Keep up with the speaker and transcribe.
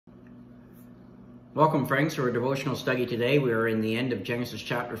Welcome, friends, to our devotional study today. We are in the end of Genesis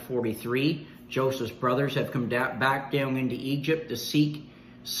chapter 43. Joseph's brothers have come back down into Egypt to seek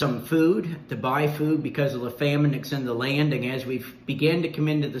some food, to buy food because of the famine that's in the land. And as we began to come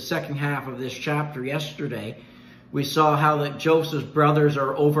into the second half of this chapter yesterday, we saw how that Joseph's brothers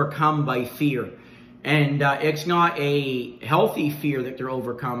are overcome by fear. And it's not a healthy fear that they're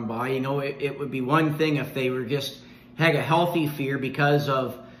overcome by. You know, it would be one thing if they were just had a healthy fear because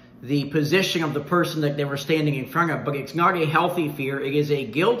of the position of the person that they were standing in front of, but it's not a healthy fear. It is a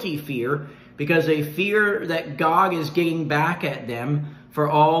guilty fear, because a fear that God is getting back at them for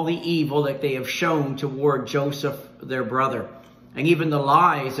all the evil that they have shown toward Joseph, their brother, and even the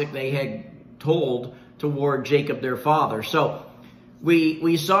lies that they had told toward Jacob, their father. So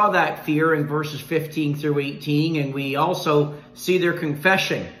we saw that fear in verses 15 through 18, and we also see their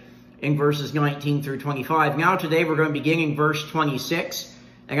confession in verses 19 through 25. Now today we're going to begin in verse 26.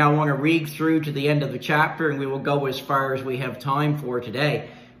 And I want to read through to the end of the chapter, and we will go as far as we have time for today.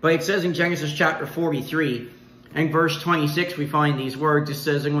 But it says in Genesis chapter 43, and verse 26, we find these words. It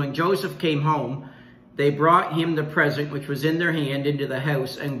says, "And when Joseph came home, they brought him the present which was in their hand into the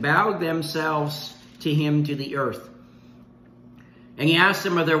house, and bowed themselves to him to the earth. And he asked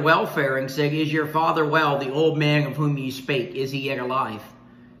them of their welfare, and said, Is your father well, the old man of whom ye spake? Is he yet alive?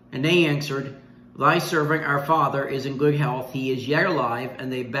 And they answered, Thy servant, our father, is in good health. He is yet alive.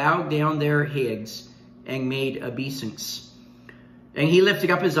 And they bowed down their heads and made obeisance. And he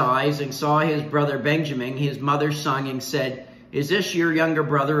lifted up his eyes and saw his brother Benjamin, his mother's son, and said, Is this your younger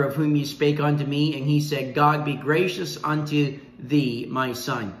brother of whom ye spake unto me? And he said, God be gracious unto thee, my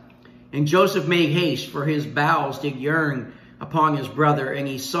son. And Joseph made haste, for his bowels did yearn upon his brother, and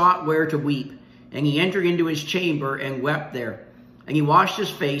he sought where to weep. And he entered into his chamber and wept there. And he washed his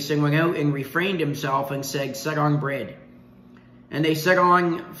face and went out and refrained himself and said, Set on bread. And they set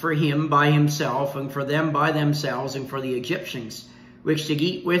on for him by himself, and for them by themselves, and for the Egyptians, which did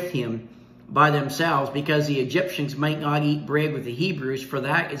eat with him by themselves, because the Egyptians might not eat bread with the Hebrews, for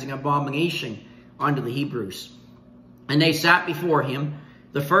that is an abomination unto the Hebrews. And they sat before him,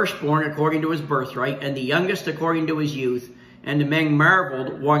 the firstborn according to his birthright, and the youngest according to his youth, and the men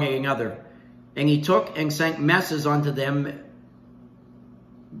marveled one at another. And he took and sent messes unto them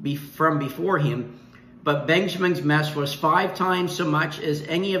from before him, but Benjamin's mess was 5 times so much as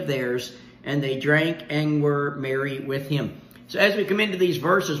any of theirs, and they drank and were merry with him. So as we come into these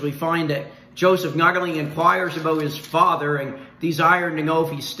verses, we find that Joseph not only inquires about his father and desiring to know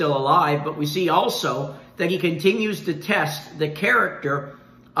if he's still alive, but we see also that he continues to test the character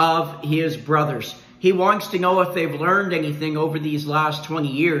of his brothers. He wants to know if they've learned anything over these last 20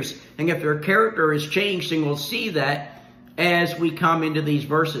 years, and if their character has changed, and we'll see that as we come into these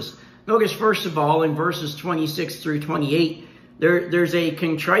verses. Notice, first of all, in verses 26 through 28, there's a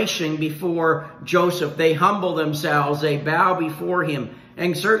contrition before Joseph. They humble themselves, they bow before him.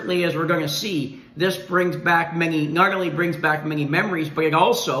 And certainly, as we're going to see, this brings back not only brings back many memories, but it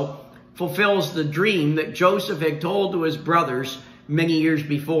also fulfills the dream that Joseph had told to his brothers many years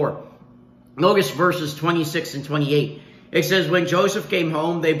before. Notice verses 26 and 28. It says, When Joseph came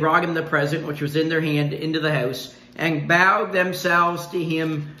home, they brought him the present which was in their hand into the house, and bowed themselves to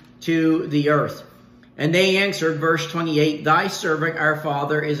him to the earth. And they answered, verse 28, Thy servant, our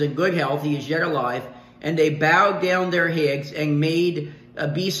father, is in good health. He is yet alive. And they bowed down their heads and made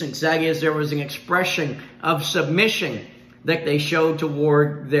obeisance. That is, there was an expression of submission that they showed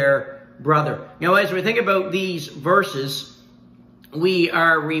toward their brother. Now, as we think about these verses, we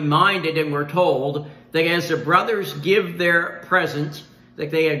are reminded and we're told that as the brothers give their present that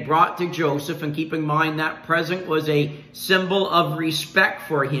they had brought to Joseph, and keep in mind that present was a symbol of respect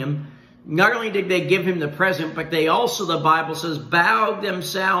for him. Not only did they give him the present, but they also, the Bible says, bowed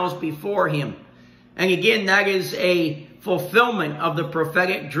themselves before him. And again, that is a fulfillment of the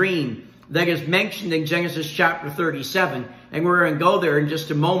prophetic dream that is mentioned in Genesis chapter 37. And we're going to go there in just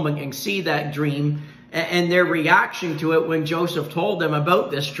a moment and see that dream and their reaction to it when Joseph told them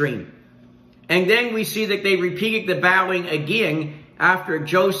about this dream. And then we see that they repeated the bowing again after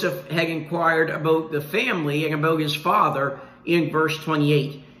Joseph had inquired about the family and about his father in verse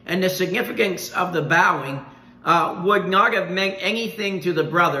 28. And the significance of the bowing would not have meant anything to the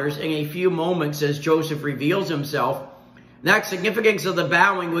brothers in a few moments as Joseph reveals himself. That significance of the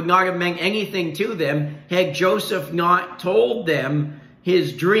bowing would not have meant anything to them had Joseph not told them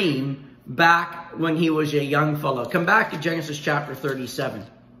his dream back when he was a young fellow. Come back to Genesis chapter 37.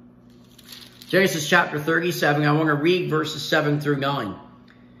 Genesis chapter 37, I want to read verses 7 through 9.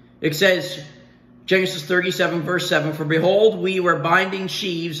 It says, Genesis 37, verse 7, For behold, we were binding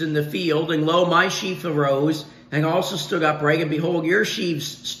sheaves in the field, and lo, my sheaf arose, and also stood upright, and behold, your sheaves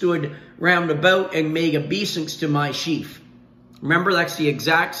stood round about and made obeisance to my sheaf. Remember, that's the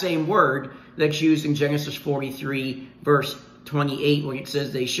exact same word that's used in Genesis 43, verse 28, when it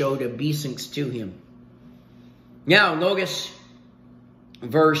says they showed obeisance to him. Now, notice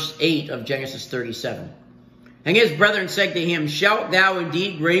verse 8 of Genesis 37. And his brethren said to him, shalt thou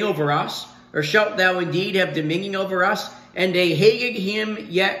indeed reign over us? Or shalt thou indeed have dominion over us? And they hated him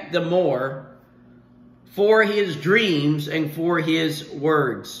yet the more for his dreams and for his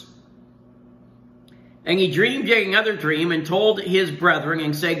words. And he dreamed yet another dream, and told his brethren,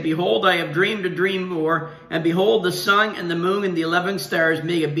 and said, behold, I have dreamed a dream more, and behold, the sun and the moon and the 11 stars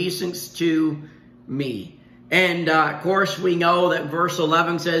make obeisance to me. And of course, we know that verse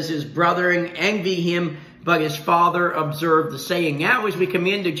 11 says, his brethren envy him, but his father observed the saying. Now, as we come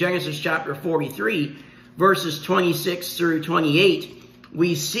into Genesis chapter 43, verses 26 through 28,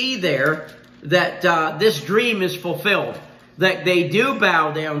 we see there that this dream is fulfilled. That they do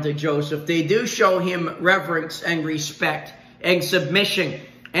bow down to Joseph. They do show him reverence and respect and submission,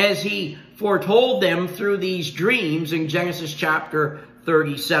 as he foretold them through these dreams in Genesis chapter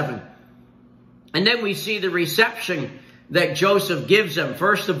 37. And then we see the reception that Joseph gives them.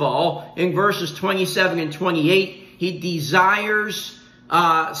 First of all, in verses 27 and 28, he desires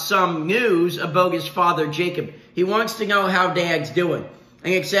some news about his father Jacob. He wants to know how Dad's doing.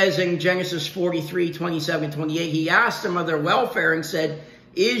 And it says in Genesis 43, 27 and 28, he asked them of their welfare and said,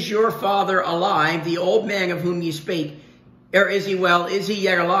 is your father alive, the old man of whom you spake? Or is he well? Is he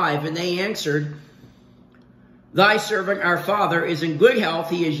yet alive? And they answered, thy servant, our father, is in good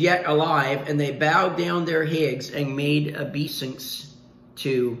health. He is yet alive. And they bowed down their heads and made obeisance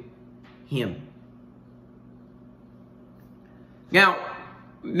to him. Now,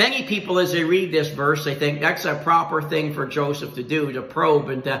 many people, as they read this verse, they think that's a proper thing for Joseph to do, to probe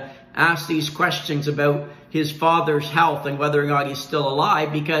and to ask these questions about his father's health and whether or not he's still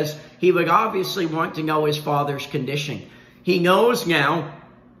alive, because he would obviously want to know his father's condition. He knows now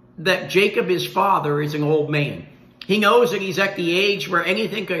that Jacob, his father, is an old man. He knows that he's at the age where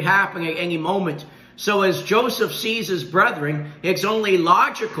anything could happen at any moment. So as Joseph sees his brethren, it's only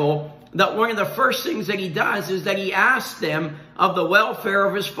logical that one of the first things that he does is that he asks them of the welfare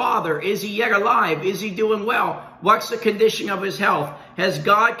of his father. Is he yet alive? Is he doing well? What's the condition of his health? Has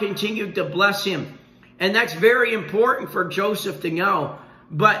God continued to bless him? And that's very important for Joseph to know.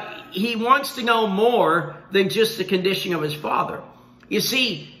 But he wants to know more than just the condition of his father. You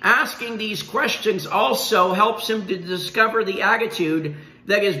see, asking these questions also helps him to discover the attitude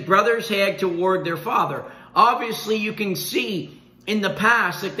that his brothers had toward their father. Obviously, you can see in the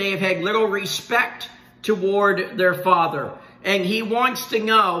past that they have had little respect toward their father. And he wants to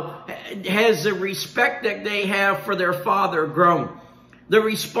know, has the respect that they have for their father grown? The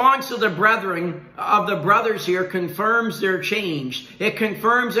response of the brothers here confirms their change. It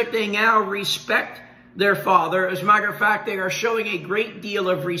confirms that they now respect their father. As a matter of fact, they are showing a great deal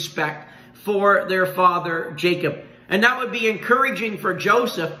of respect for their father Jacob. And that would be encouraging for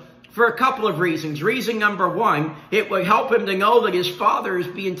Joseph for a couple of reasons. Reason number one, it would help him to know that his father is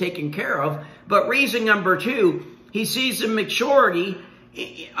being taken care of. But reason number two, he sees the maturity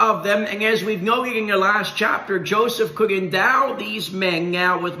of them. And as we've noted in the last chapter, Joseph could endow these men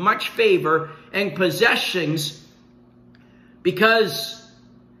now with much favor and possessions, because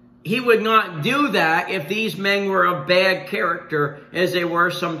he would not do that if these men were of bad character, as they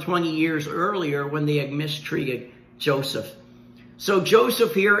were some 20 years earlier when they had mistreated Joseph. So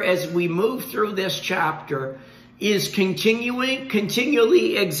Joseph here, as we move through this chapter, is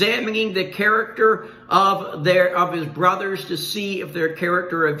continually examining the character of his brothers to see if their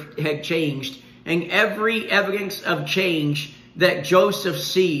character had changed. And every evidence of change that Joseph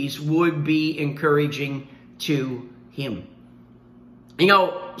sees would be encouraging to him. You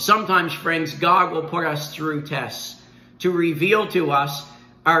know, sometimes, friends, God will put us through tests to reveal to us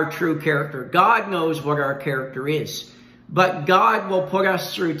our true character. God knows what our character is. But God will put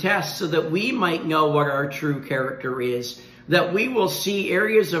us through tests so that we might know what our true character is. That we will see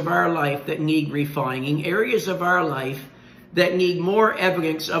areas of our life that need refining. Areas of our life that need more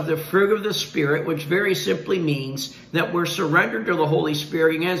evidence of the fruit of the Spirit, which very simply means that we're surrendered to the Holy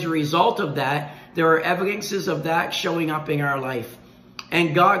Spirit. And as a result of that, there are evidences of that showing up in our life.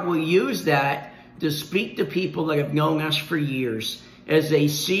 And God will use that to speak to people that have known us for years as they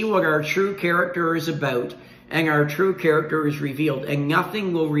see what our true character is about. And our true character is revealed. And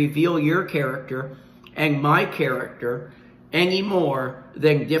nothing will reveal your character and my character any more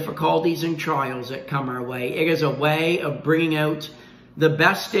than difficulties and trials that come our way. It is a way of bringing out the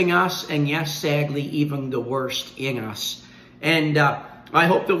best in us, and yes, sadly, even the worst in us. And I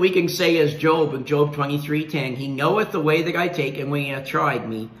hope that we can say as Job in Job 23:10, he knoweth the way that I take, and when he hath tried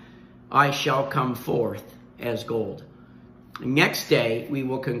me, I shall come forth as gold. Next day, we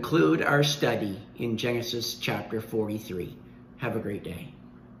will conclude our study in Genesis chapter 43. Have a great day.